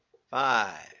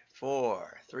Five,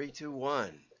 four, three, two,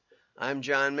 one. I'm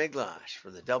John Miglosh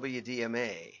for the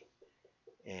WDMA,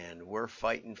 and we're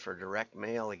fighting for direct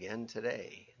mail again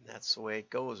today. That's the way it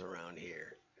goes around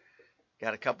here.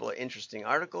 Got a couple of interesting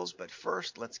articles, but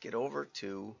first let's get over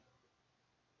to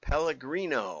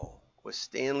Pellegrino with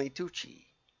Stanley Tucci.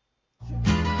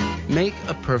 Make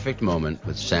a perfect moment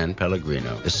with San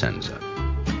Pellegrino Essenza.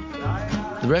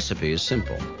 The recipe is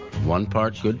simple. 1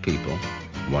 part good people,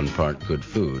 1 part good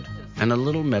food, and a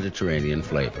little Mediterranean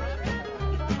flavor.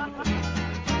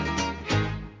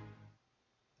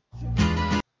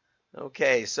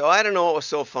 Okay, so I don't know what was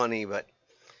so funny, but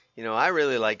I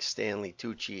really liked Stanley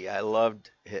Tucci. I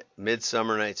loved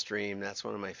Midsummer Night's Dream. That's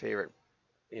one of my favorite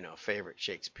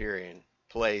Shakespearean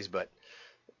plays. But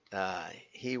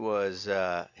he was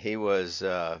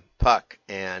Puck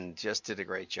and just did a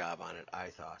great job on it. I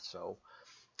thought so.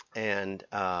 And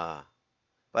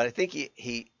but I think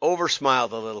he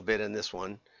oversmiled a little bit in this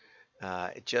one.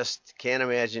 Just can't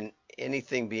imagine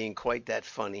anything being quite that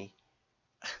funny.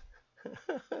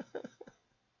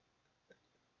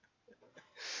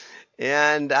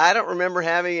 And I don't remember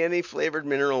having any flavored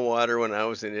mineral water when I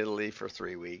was in Italy for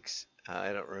 3 weeks.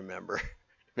 I don't remember.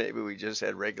 Maybe we just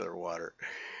had regular water.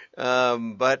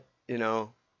 But, who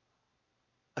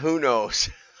knows?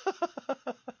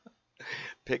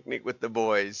 Picnic with the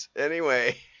boys.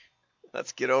 Anyway,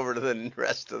 let's get over to the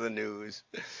rest of the news.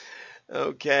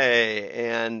 Okay,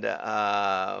 and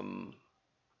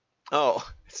oh,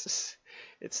 it's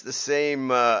the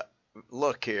same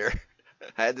look here.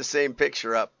 I had the same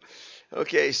picture up.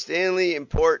 Okay,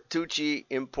 Tucci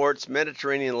imports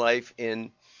Mediterranean life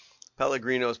in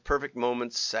Pellegrino's Perfect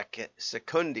Moments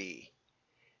Secundi.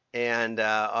 And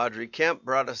Audrey Kemp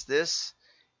brought us this.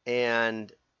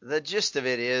 And the gist of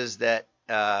it is that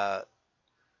the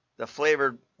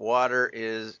flavored water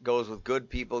goes with good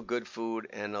people, good food,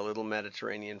 and a little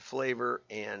Mediterranean flavor.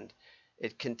 And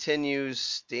it continues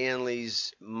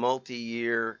Stanley's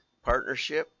multi-year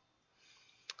partnership.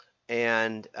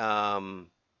 And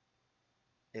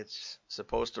it's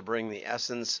supposed to bring the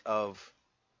essence of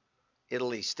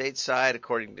Italy stateside,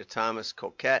 according to Thomas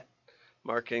Coquette,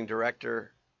 marketing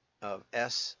director of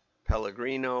S.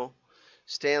 Pellegrino.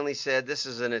 Stanley said this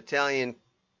is an Italian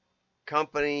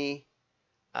company,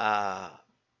 and,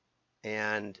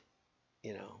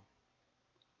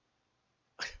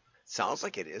 sounds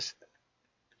like it is.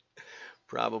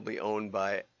 Probably owned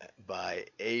by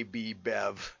AB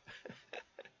Bev.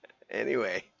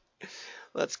 Anyway,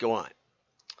 let's go on.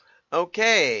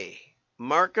 Okay,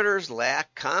 marketers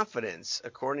lack confidence,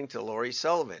 according to Lori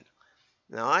Sullivan.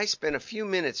 Now, I spent a few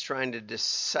minutes trying to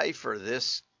decipher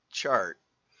this chart,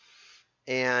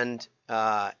 and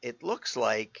it looks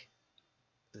like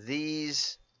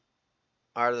these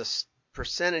are the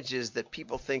percentages that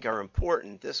people think are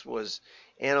important. This was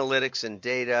analytics and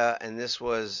data, and this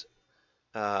was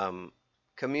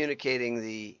communicating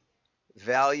the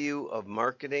value of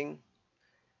marketing,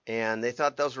 and they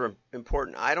thought those were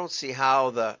important. I don't see how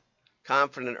the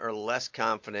confident or less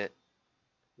confident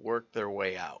work their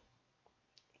way out.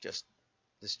 Just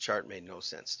this chart made no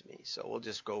sense to me, so we'll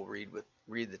just go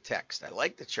read the text. I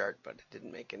like the chart, but it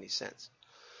didn't make any sense.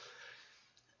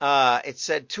 It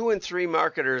said 2 in 3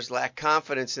 marketers lack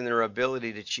confidence in their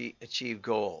ability to achieve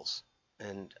goals,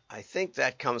 and I think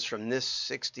that comes from this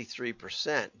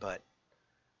 63%, but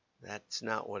that's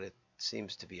not what it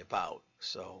seems to be about.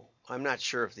 So I'm not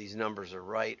sure if these numbers are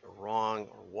right or wrong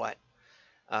or what.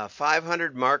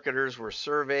 500 marketers were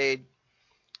surveyed.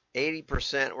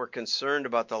 80% were concerned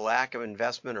about the lack of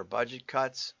investment or budget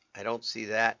cuts. I don't see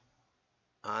that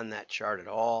on that chart at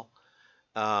all.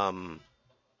 I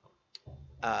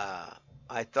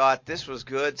thought this was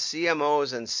good.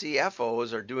 CMOs and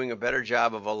CFOs are doing a better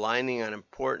job of aligning on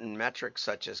important metrics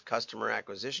such as customer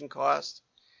acquisition cost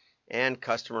and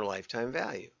customer lifetime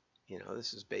value.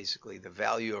 This is basically the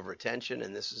value of retention,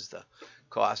 and this is the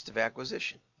cost of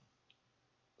acquisition.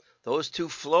 Those two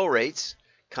flow rates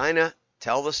kind of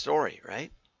tell the story,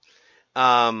 right?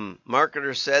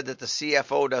 Marketers said that the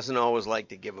CFO doesn't always like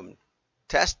to give them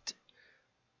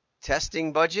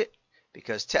testing budget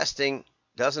because testing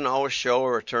doesn't always show a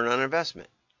return on investment.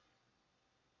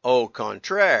 Au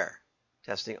contraire,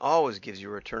 testing always gives you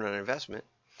a return on investment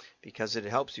because it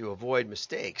helps you avoid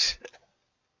mistakes.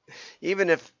 Even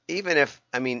if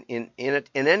I mean in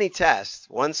any test,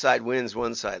 one side wins,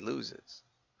 one side loses.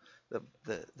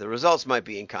 The results might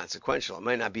be inconsequential. It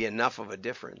might not be enough of a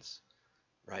difference,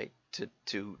 right,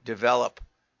 to develop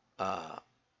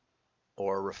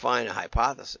or refine a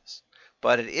hypothesis.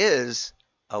 But it is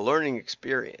a learning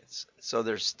experience. So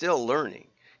there's still learning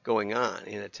going on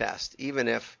in a test, even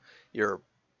if your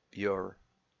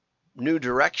new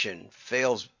direction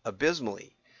fails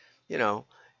abysmally. You know,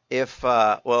 if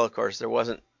well, of course there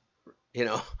wasn't, you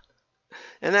know,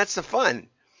 and that's the fun.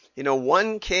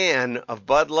 One can of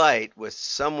Bud Light with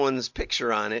someone's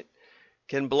picture on it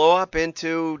can blow up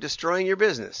into destroying your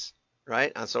business,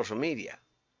 right, on social media,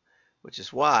 which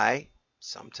is why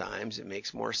sometimes it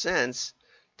makes more sense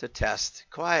to test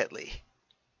quietly.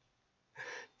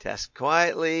 Test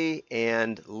quietly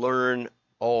and learn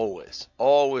always.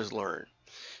 Always learn.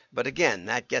 But again,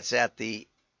 that gets at the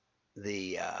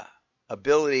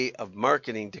ability of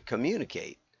marketing to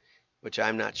communicate, which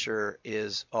I'm not sure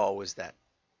is always that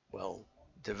well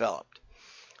developed.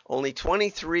 Only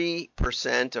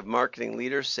 23% of marketing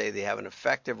leaders say they have an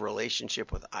effective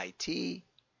relationship with IT.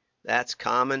 That's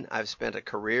common. I've spent a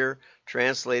career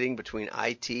translating between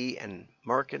IT and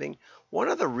marketing. One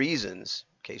of the reasons,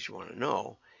 in case you want to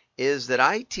know, is that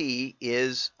IT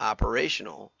is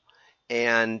operational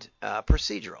and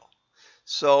procedural.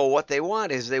 So what they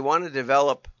want is they want to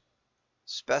develop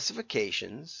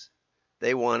specifications,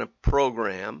 they want to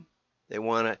program, they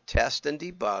want to test and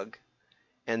debug,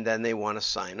 and then they want to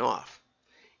sign off.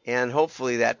 And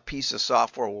hopefully that piece of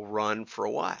software will run for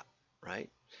a while, right?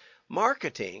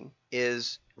 Marketing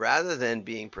is, rather than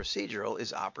being procedural,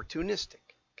 is opportunistic.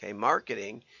 Okay,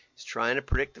 marketing is trying to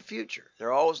predict the future.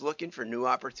 They're always looking for new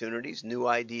opportunities, new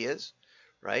ideas,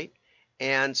 right?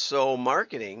 And so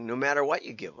marketing, no matter what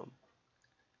you give them,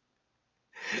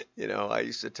 I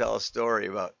used to tell a story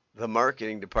about the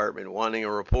marketing department wanting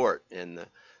a report, and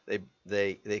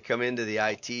they come into the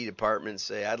IT department and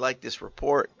say, "I'd like this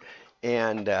report,"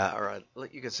 and or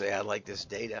you could say, "I'd like this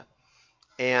data."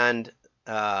 And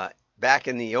back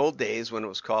in the old days when it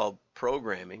was called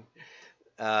programming,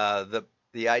 the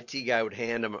IT guy would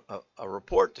hand him a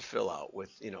report to fill out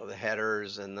with the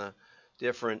headers and the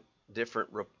different different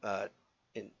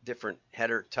different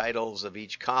header titles of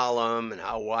each column and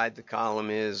how wide the column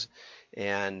is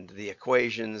and the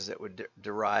equations that would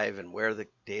derive and where the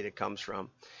data comes from.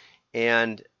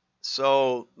 And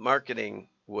so marketing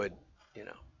would,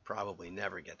 probably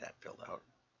never get that filled out.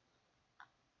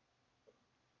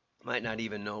 Might not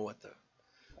even know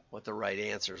what the right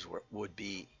answers would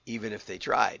be, even if they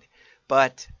tried.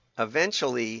 But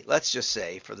eventually, let's just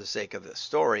say, for the sake of the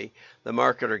story, the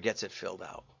marketer gets it filled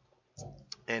out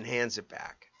and hands it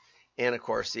back. And of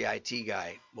course, the IT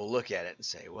guy will look at it and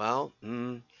say, well,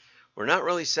 we're not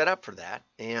really set up for that.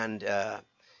 And,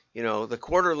 the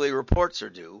quarterly reports are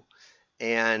due.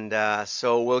 And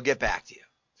so we'll get back to you.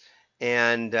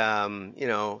 And,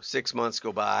 6 months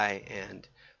go by, and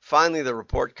finally the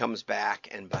report comes back,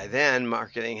 and by then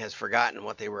marketing has forgotten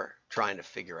what they were trying to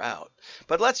figure out.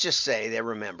 But let's just say they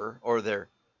remember, or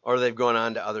they've gone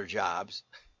on to other jobs.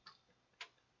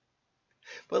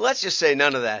 But let's just say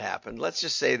none of that happened. Let's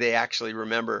just say they actually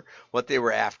remember what they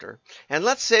were after. And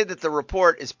let's say that the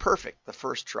report is perfect the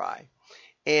first try.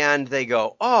 And they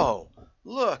go, "Oh,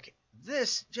 look,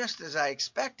 this just as I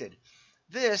expected.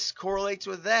 This correlates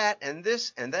with that and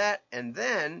this and that, and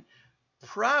then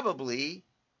probably,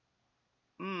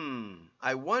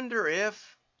 I wonder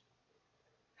if,"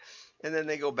 and then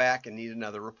they go back and need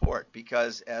another report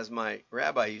because, as my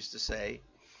rabbi used to say,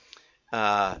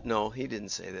 no, he didn't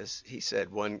say this. He said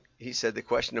the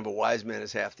question of a wise man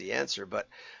is half the answer, but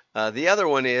the other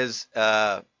one is,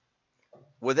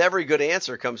 with every good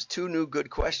answer comes two new good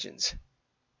questions,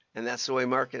 and that's the way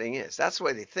marketing is. That's the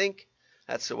way they think.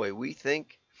 That's the way we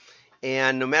think.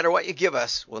 And no matter what you give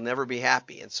us, we'll never be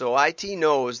happy. And so IT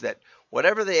knows that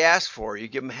whatever they ask for, you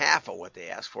give them half of what they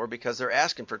ask for because they're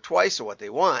asking for twice of what they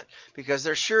want because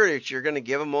they're sure that you're going to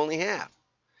give them only half.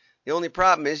 The only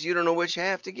problem is you don't know which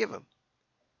half to give them.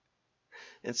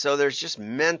 And so there's just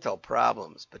mental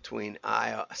problems between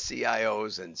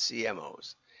CIOs and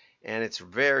CMOs. And it's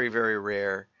very, very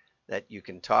rare that you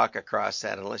can talk across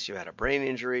that unless you had a brain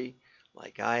injury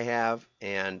like I have.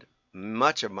 And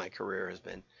much of my career has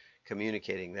been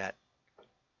communicating that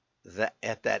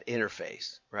at that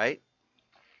interface, right?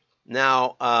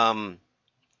 Now, why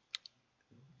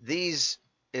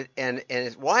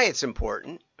it's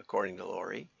important, according to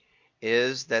Lori,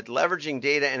 is that leveraging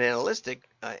data and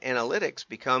analytics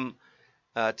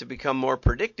to become more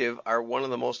predictive are one of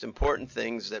the most important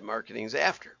things that marketing's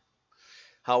after.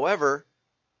 However,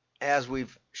 as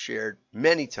we've shared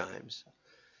many times,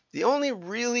 the only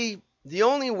really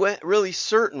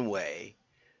certain way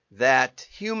that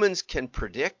humans can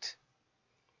predict,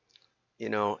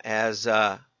 as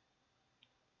Mr.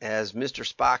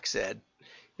 Spock said,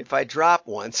 if I drop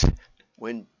once,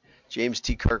 when James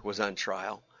T. Kirk was on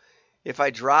trial, if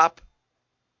I drop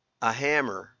a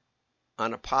hammer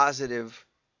on a positive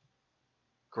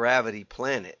gravity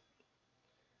planet,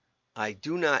 I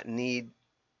do not need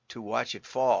to watch it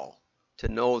fall to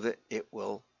know that it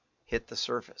will hit the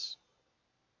surface.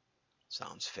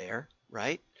 Sounds fair,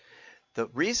 right? The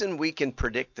reason we can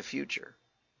predict the future,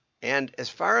 and as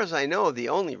far as I know, the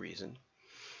only reason,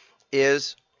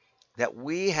 is that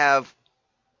we have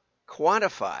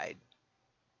quantified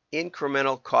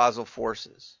incremental causal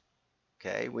forces.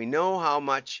 Okay, we know how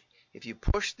much, if you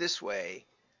push this way,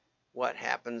 what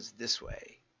happens this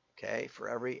way. Okay, for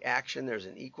every action, there's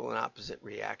an equal and opposite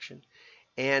reaction.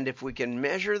 And if we can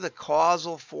measure the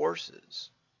causal forces,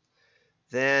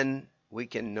 then we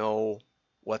can know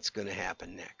what's going to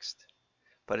happen next.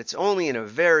 But it's only in a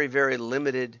very, very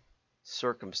limited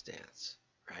circumstance,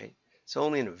 right? It's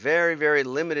only in a very, very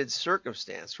limited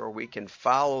circumstance where we can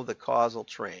follow the causal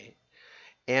train.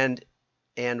 And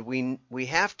we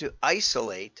have to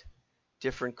isolate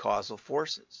different causal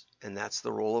forces, and that's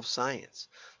the role of science.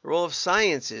 The role of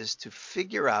science is to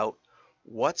figure out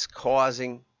what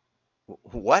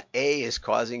A is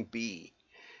causing B,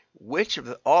 which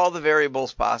of all the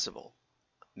variables possible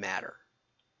matter.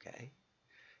 Okay.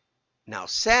 Now,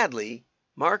 sadly,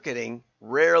 marketing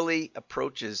rarely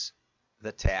approaches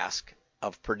the task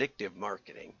of predictive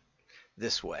marketing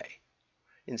this way.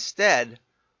 Instead,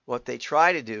 what they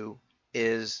try to do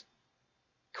is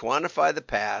quantify the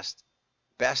past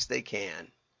best they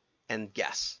can and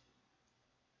guess.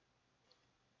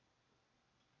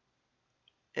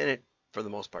 And it, for the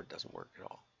most part, doesn't work at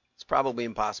all. It's probably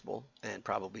impossible and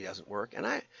probably doesn't work. And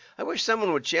I wish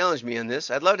someone would challenge me on this.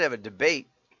 I'd love to have a debate.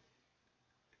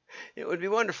 It would be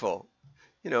wonderful.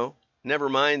 Never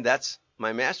mind, that's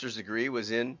my master's degree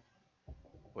was in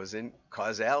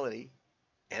causality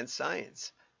and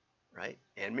science, right?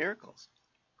 And miracles.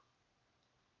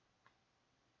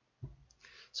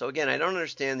 So again, I don't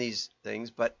understand these things,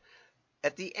 but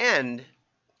at the end,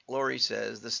 Lori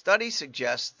says, the study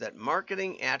suggests that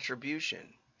marketing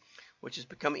attribution, which has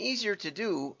become easier to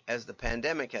do as the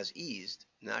pandemic has eased,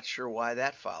 not sure why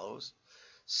that follows,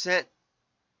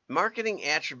 marketing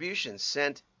attribution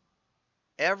sent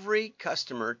every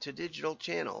customer to digital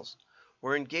channels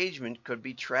where engagement could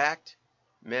be tracked,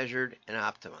 measured, and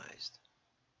optimized.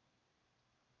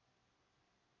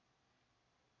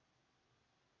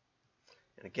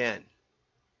 And again,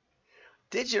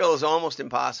 digital is almost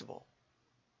impossible.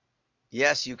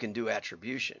 Yes, you can do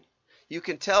attribution. You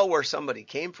can tell where somebody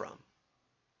came from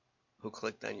who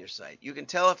clicked on your site. You can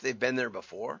tell if they've been there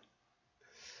before,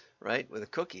 right? With a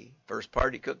cookie. First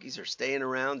party cookies are staying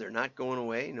around. They're not going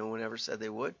away. No one ever said they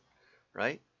would,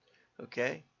 right?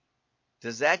 Okay.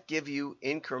 Does that give you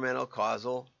incremental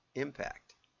causal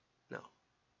impact? No.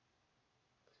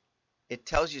 It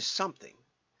tells you something,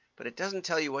 but it doesn't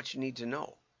tell you what you need to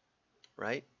know,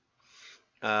 right?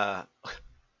 Uh,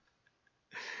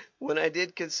 when I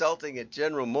did consulting at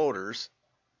General Motors,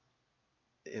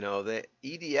 the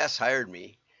EDS hired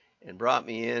me and brought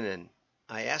me in, and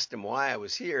I asked him why I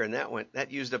was here, and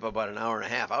that used up about an hour and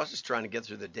a half. I was just trying to get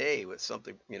through the day with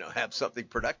something, have something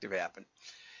productive happen.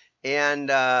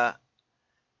 And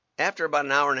after about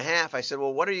an hour and a half, I said,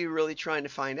 well, what are you really trying to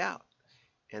find out?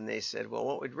 And they said, well,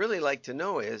 what we'd really like to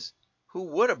know is who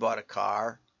would have bought a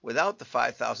car without the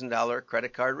 $5,000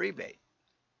 credit card rebate.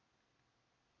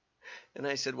 And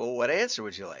I said, well, what answer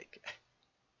would you like?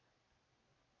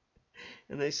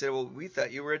 And they said, well, we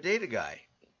thought you were a data guy.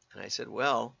 And I said,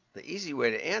 well, the easy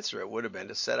way to answer it would have been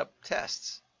to set up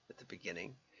tests at the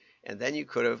beginning, and then you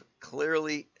could have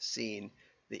clearly seen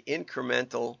the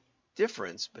incremental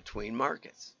difference between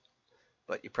markets.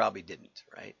 But you probably didn't,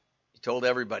 right? You told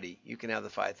everybody you can have the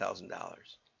 $5,000.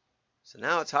 So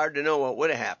now it's hard to know what would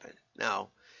have happened. Now,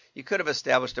 you could have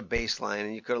established a baseline,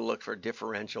 and you could have looked for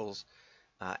differentials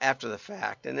after the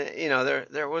fact. And,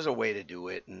 there was a way to do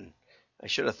it, and I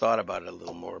should have thought about it a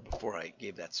little more before I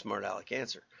gave that smart aleck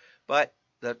answer. But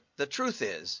the truth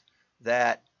is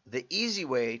that the easy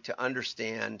way to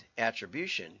understand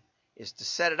attribution is to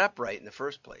set it up right in the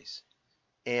first place.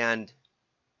 And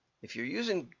if you're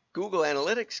using Google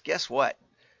Analytics, guess what?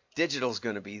 Digital is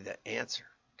going to be the answer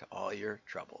to all your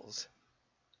troubles.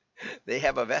 They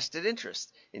have a vested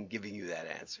interest in giving you that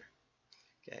answer.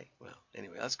 Okay, well,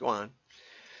 anyway, let's go on.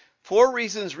 4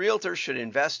 reasons realtors should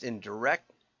invest in direct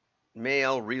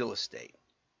mail real estate.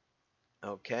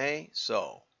 Okay,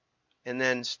 so, and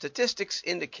then statistics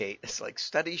indicate, it's like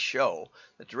studies show,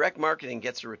 that direct marketing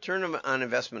gets a return on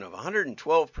investment of 112%.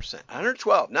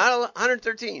 112, not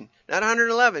 113, not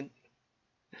 111.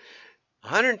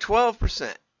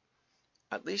 112%.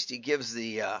 At least he gives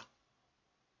the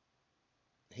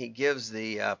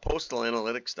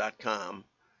postalanalytics.com,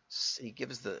 he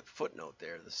gives the footnote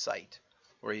there, the site,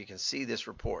 where you can see this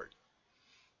report.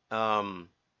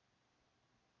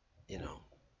 you know,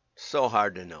 so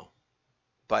hard to know.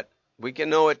 But we can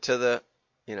know it to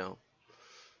you know,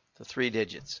 the 3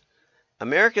 digits.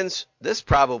 Americans, this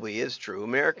probably is true.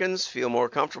 Americans feel more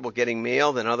comfortable getting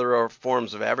mail than other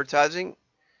forms of advertising,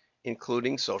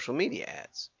 including social media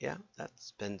ads. Yeah,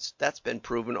 that's been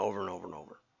proven over and over and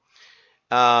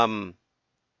over.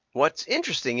 What's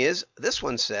interesting is this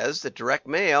one says that direct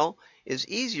mail is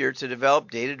easier to develop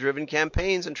data-driven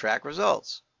campaigns and track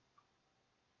results.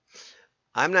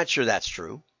 I'm not sure that's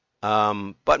true.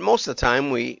 But most of the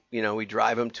time we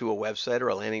drive them to a website or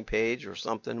a landing page or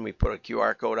something. We put a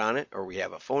QR code on it, or we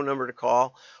have a phone number to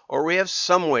call, or we have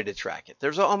some way to track it.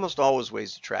 There's almost always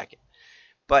ways to track it.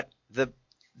 But the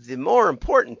more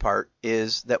important part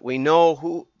is that we know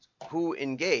who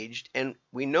engaged, and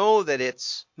we know that it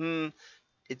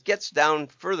gets down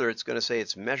further. It's going to say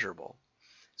it's measurable.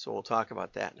 So we'll talk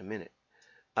about that in a minute.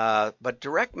 But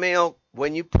direct mail,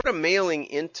 when you put a mailing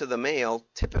into the mail,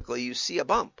 typically you see a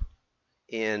bump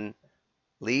in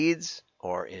leads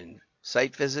or in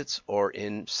site visits or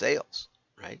in sales,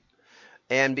 right?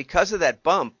 And because of that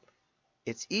bump,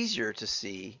 it's easier to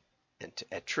see and to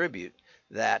attribute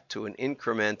that to an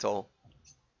incremental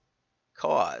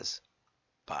cause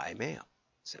by mail.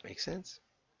 Does that make sense?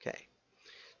 Okay.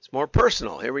 It's more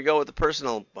personal. Here we go with the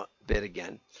personal bit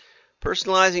again.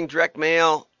 Personalizing direct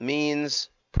mail means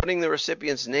putting the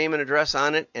recipient's name and address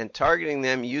on it and targeting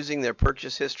them using their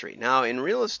purchase history. Now, in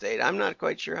real estate, I'm not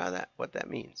quite sure what that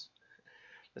means.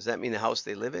 Does that mean the house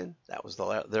they live in? That was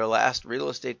their last real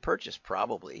estate purchase,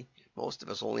 probably. Most of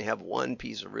us only have one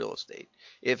piece of real estate,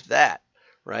 if that,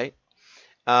 right?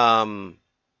 I'm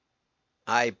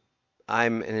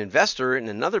an investor in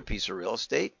another piece of real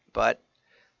estate, but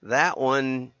that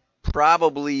one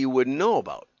probably you wouldn't know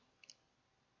about,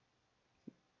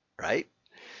 right?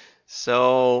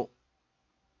 So,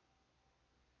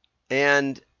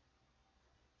 and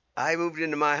I moved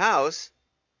into my house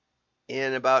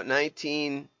in about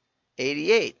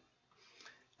 1988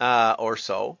 or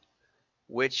so,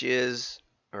 which is,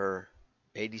 or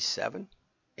 87,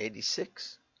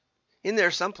 86, in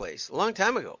there someplace, a long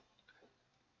time ago.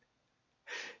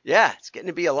 Yeah, it's getting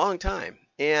to be a long time.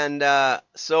 And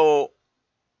so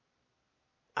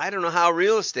I don't know how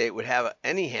real estate would have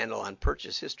any handle on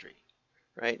purchase history,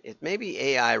 right? Maybe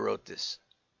AI wrote this.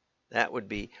 That would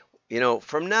be,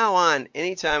 from now on,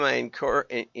 anytime I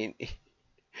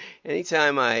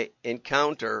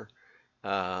encounter,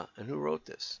 and who wrote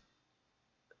this?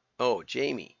 Oh,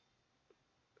 Jamie.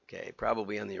 Okay,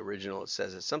 probably on the original it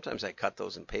says it. Sometimes I cut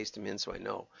those and paste them in so I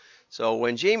know. So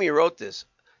when Jamie wrote this,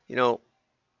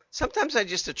 sometimes I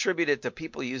just attribute it to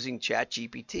people using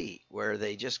ChatGPT, where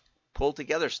they just pull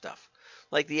together stuff.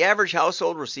 Like the average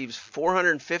household receives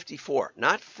 454,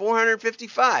 not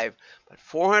 455, but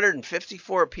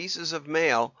 454 pieces of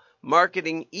mail,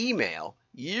 marketing email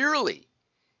yearly.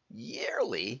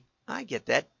 Yearly? I get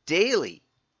that daily.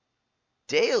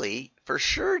 Daily, for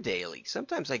sure daily.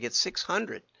 Sometimes I get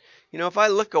 600. If I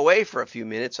look away for a few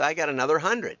minutes, I got another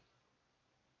 100.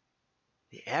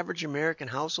 The average American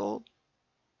household?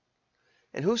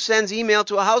 And who sends email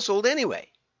to a household anyway?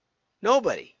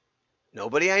 Nobody.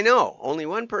 Nobody I know. Only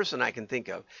one person I can think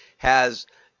of has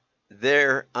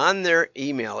on their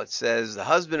email, it says the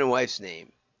husband and wife's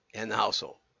name and the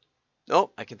household.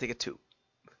 Nope, I can think of two.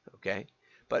 Okay?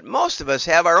 But most of us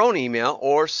have our own email,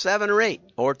 or 7 or 8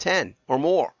 or 10 or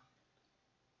more.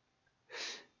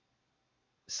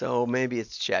 So maybe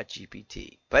it's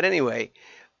ChatGPT. But anyway,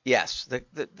 yes,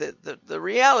 the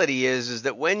reality is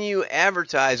that when you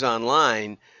advertise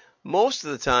online, most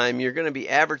of the time you're going to be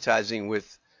advertising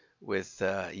with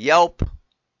Yelp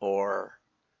or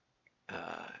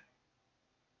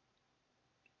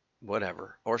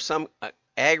whatever, or some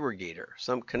aggregator,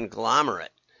 some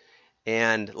conglomerate.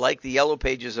 And like the yellow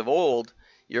pages of old,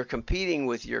 you're competing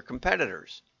with your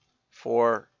competitors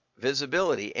for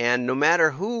visibility. And no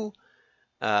matter who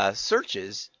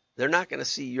searches, they're not going to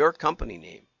see your company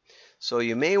name. So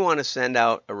you may want to send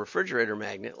out a refrigerator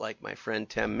magnet like my friend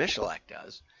Tim Michalak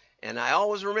does. And I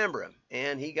always remember him.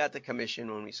 And he got the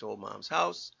commission when we sold Mom's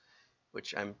house,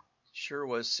 which I'm sure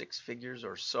was 6 figures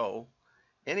or so.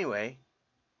 Anyway,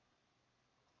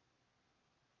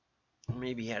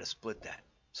 maybe he had to split that.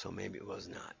 So maybe it was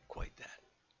not quite that.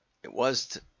 It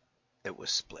was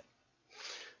split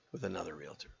with another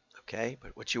realtor. Okay,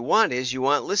 but what you want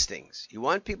listings. You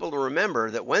want people to remember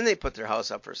that when they put their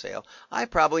house up for sale, I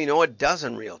probably know a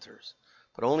dozen realtors,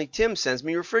 but only Tim sends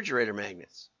me refrigerator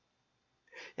magnets.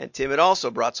 And Tim had also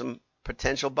brought some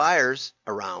potential buyers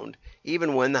around,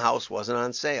 even when the house wasn't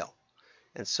on sale.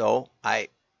 And so I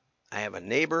have a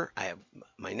neighbor, I have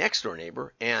my next door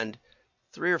neighbor, and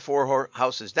 3 or 4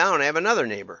 houses down, I have another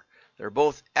neighbor They're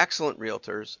both excellent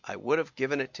realtors. I would have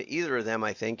given it to either of them,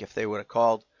 I think, if they would have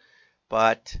called.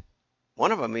 But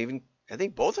one of them even, I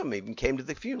think both of them even came to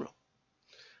the funeral.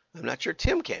 I'm not sure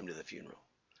Tim came to the funeral,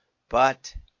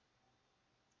 but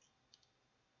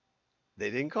they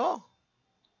didn't call.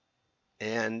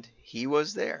 And he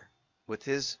was there with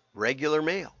his regular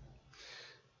mail.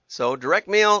 So direct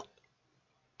mail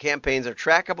campaigns are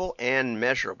trackable and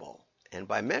measurable. And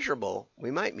by measurable,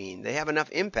 we might mean they have enough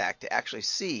impact to actually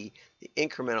see the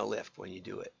incremental lift when you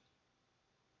do it.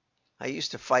 I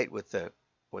used to fight with the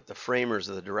framers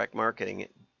of the direct marketing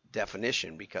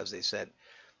definition because they said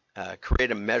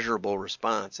create a measurable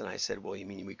response, and I said, well, you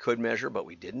mean we could measure, but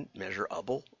we didn't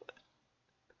measurable?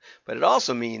 But it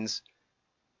also means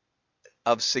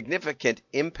of significant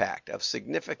impact, of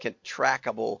significant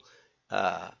trackable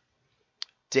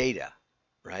data,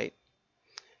 right?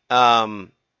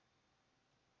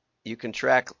 You can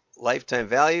track lifetime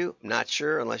value. Not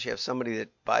sure unless you have somebody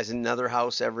that buys another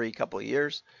house every couple of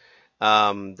years.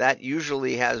 That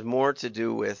usually has more to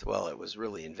do with, well, it was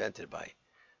really invented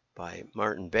by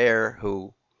Martin Baer,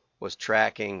 who was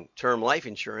tracking term life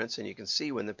insurance, and you can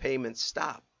see when the payments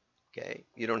stop. Okay,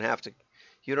 you don't have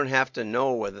to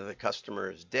know whether the customer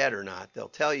is dead or not. They'll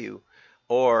tell you,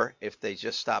 or if they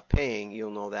just stop paying, you'll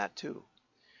know that too.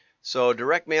 So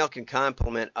direct mail can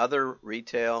complement other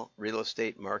retail real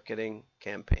estate marketing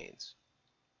campaigns,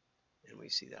 and we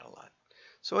see that a lot.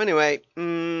 So anyway,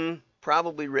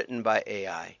 probably written by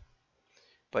AI.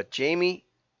 But Jamie,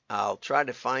 I'll try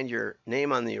to find your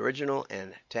name on the original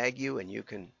and tag you, and you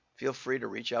can feel free to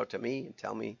reach out to me and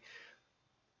tell me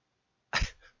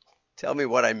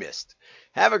what I missed.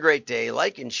 Have a great day.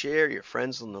 Like and share. Your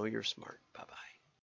friends will know you're smart. Bye-bye.